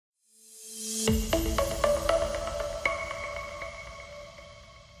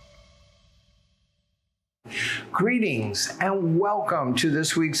Greetings and welcome to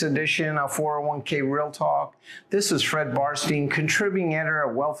this week's edition of 401k Real Talk. This is Fred Barstein, contributing editor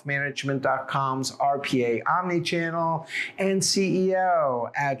at wealthmanagement.com's RPA Omnichannel and CEO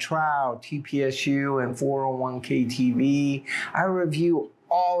at Trout, TPSU, and 401k TV. I review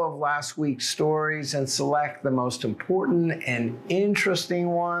all of last week's stories and select the most important and interesting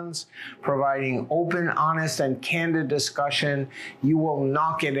ones, providing open, honest, and candid discussion you will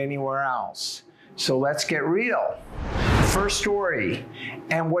not get anywhere else. So let's get real. First story,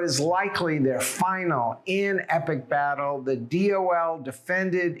 and what is likely their final and epic battle, the DOL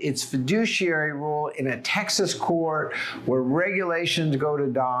defended its fiduciary rule in a Texas court where regulations go to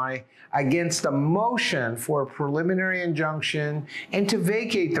die against a motion for a preliminary injunction and to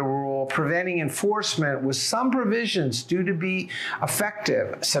vacate the rule, preventing enforcement with some provisions due to be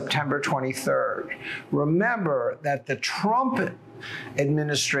effective September 23rd. Remember that the Trump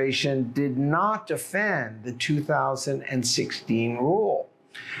administration did not defend the 2016 rule.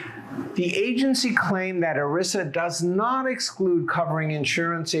 The agency claimed that ERISA does not exclude covering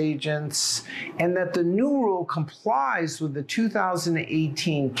insurance agents and that the new rule complies with the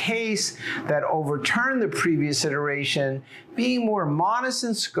 2018 case that overturned the previous iteration, being more modest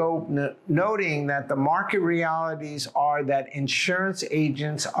in scope, noting that the market realities are that insurance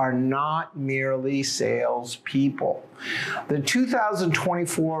agents are not merely salespeople. The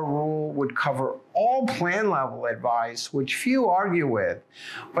 2024 rule would cover all plan level advice, which few argue with,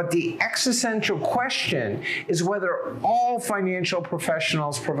 but the existential question is whether all financial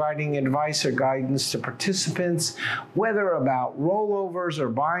professionals providing advice or guidance to participants, whether about rollovers or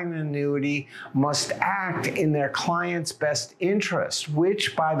buying an annuity, must act in their client's best interest,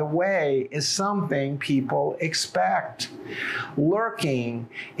 which, by the way, is something people expect. Lurking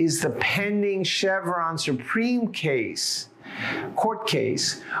is the pending Chevron Supreme court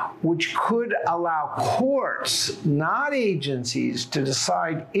case, which could allow courts, not agencies, to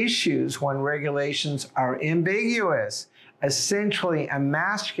decide issues when regulations are ambiguous, essentially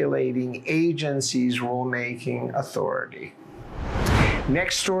emasculating agencies' rulemaking authority.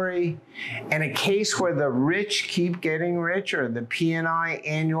 Next story, in a case where the rich keep getting richer, the P&I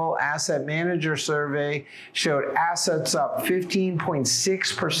Annual Asset Manager Survey showed assets up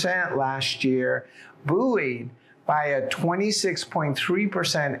 15.6% last year, buoyed by a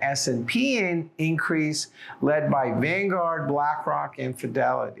 26.3% S&P increase led by Vanguard, BlackRock, and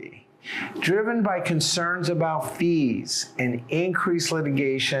Fidelity. Driven by concerns about fees and increased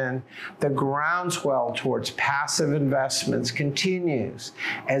litigation, the groundswell towards passive investments continues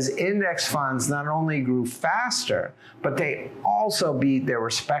as index funds not only grew faster, but they also beat their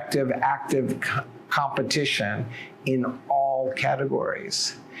respective active competition in all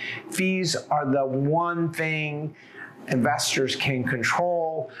categories. Fees are the one thing investors can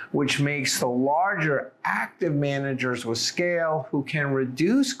control, which makes the larger active managers with scale who can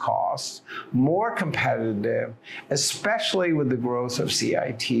reduce costs more competitive, especially with the growth of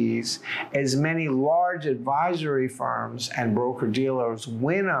CITs, as many large advisory firms and broker-dealers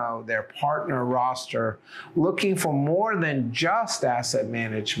winnow their partner roster looking for more than just asset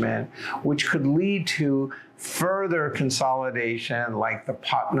management, which could lead to further consolidation like the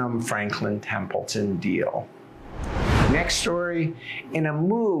Putnam Franklin Templeton deal. Next story, in a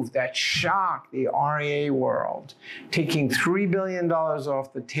move that shocked the RIA world, taking $3 billion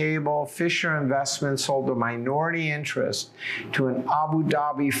off the table, Fisher Investments sold a minority interest to an Abu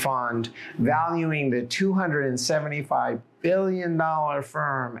Dhabi fund valuing the $275 billion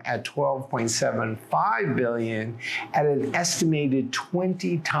firm at $12.75 billion at an estimated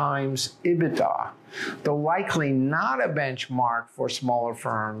 20 times EBITDA. Though likely not a benchmark for smaller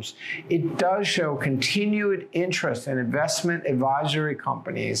firms, it does show continued interest in investment advisory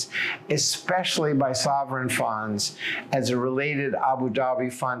companies, especially by sovereign funds, as a related Abu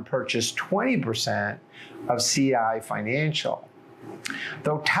Dhabi fund purchased 20% of CI Financial.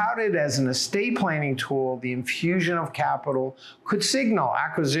 Though touted as an estate planning tool, the infusion of capital could signal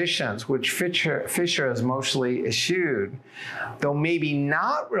acquisitions, which Fisher has mostly eschewed. Though maybe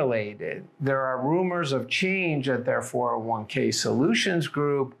not related, there are rumors of change at their 401k Solutions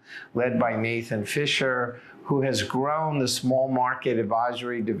Group, led by Nathan Fisher, who has grown the small market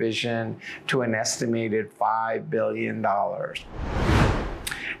advisory division to an estimated $5 billion.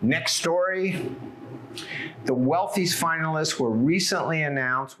 Next story. The Wealthies finalists were recently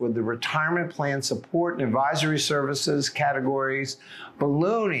announced with the retirement plan support and advisory services categories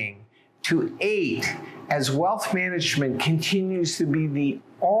ballooning to 8 as wealth management continues to be the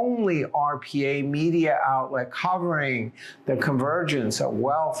only RPA media outlet covering the convergence of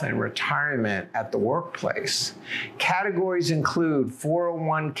wealth and retirement at the workplace. Categories include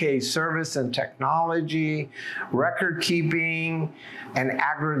 401k service and technology, record keeping, and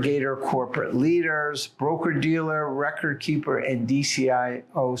aggregator corporate leaders, broker-dealer, record-keeper, and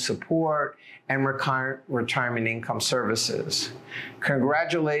DCIO support, and retirement income services.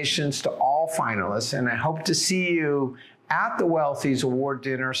 Congratulations to all finalists, and I hope to see you at the Wealthies Award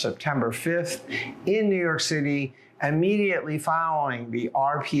Dinner September 5th in New York City, immediately following the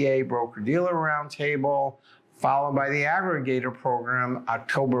RPA Broker-Dealer Roundtable, followed by the Aggregator Program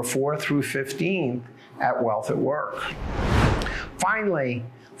October 4th through 15th at Wealth at Work. Finally,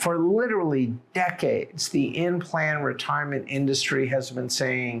 for literally decades, the in-plan retirement industry has been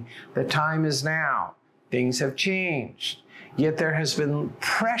saying the time is now. Things have changed. Yet there has been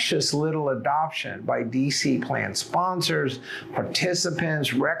precious little adoption by DC plan sponsors,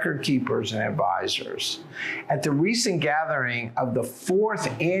 participants, record keepers, and advisors. At the recent gathering of the 4th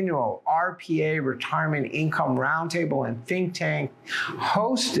annual RPA Retirement Income Roundtable and Think Tank,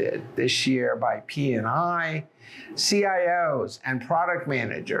 hosted this year by P&I, CIOs and product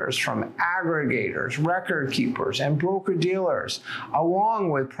managers from aggregators, record keepers, and broker-dealers, along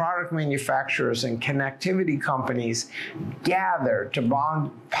with product manufacturers and connectivity companies, gathered to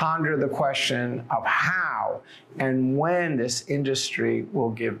ponder the question of how and when this industry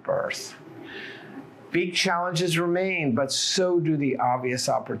will give birth. Big challenges remain, but so do the obvious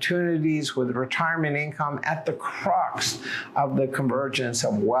opportunities, with retirement income at the crux of the convergence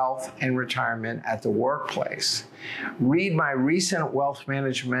of wealth and retirement at the workplace. Read my recent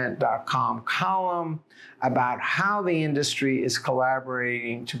wealthmanagement.com column about how the industry is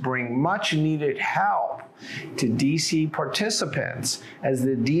collaborating to bring much needed help to DC participants as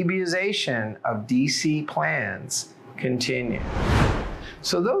the DBization of DC plans continue.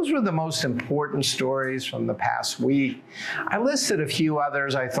 So those were the most important stories from the past week. I listed a few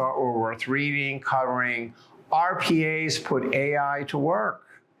others I thought were worth reading, covering RPAs put AI to work.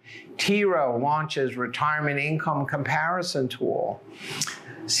 T. Rowe launches retirement income comparison tool.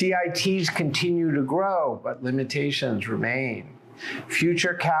 CITs continue to grow, but limitations remain.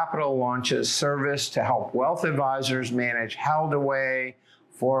 Future Capital launches service to help wealth advisors manage held away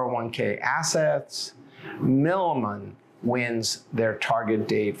 401k assets. Milliman wins their target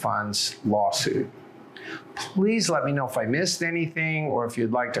date funds lawsuit. Please let me know if I missed anything or if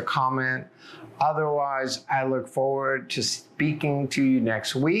you'd like to comment. Otherwise, I look forward to speaking to you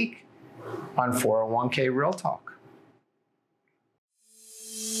next week on 401k Real Talk.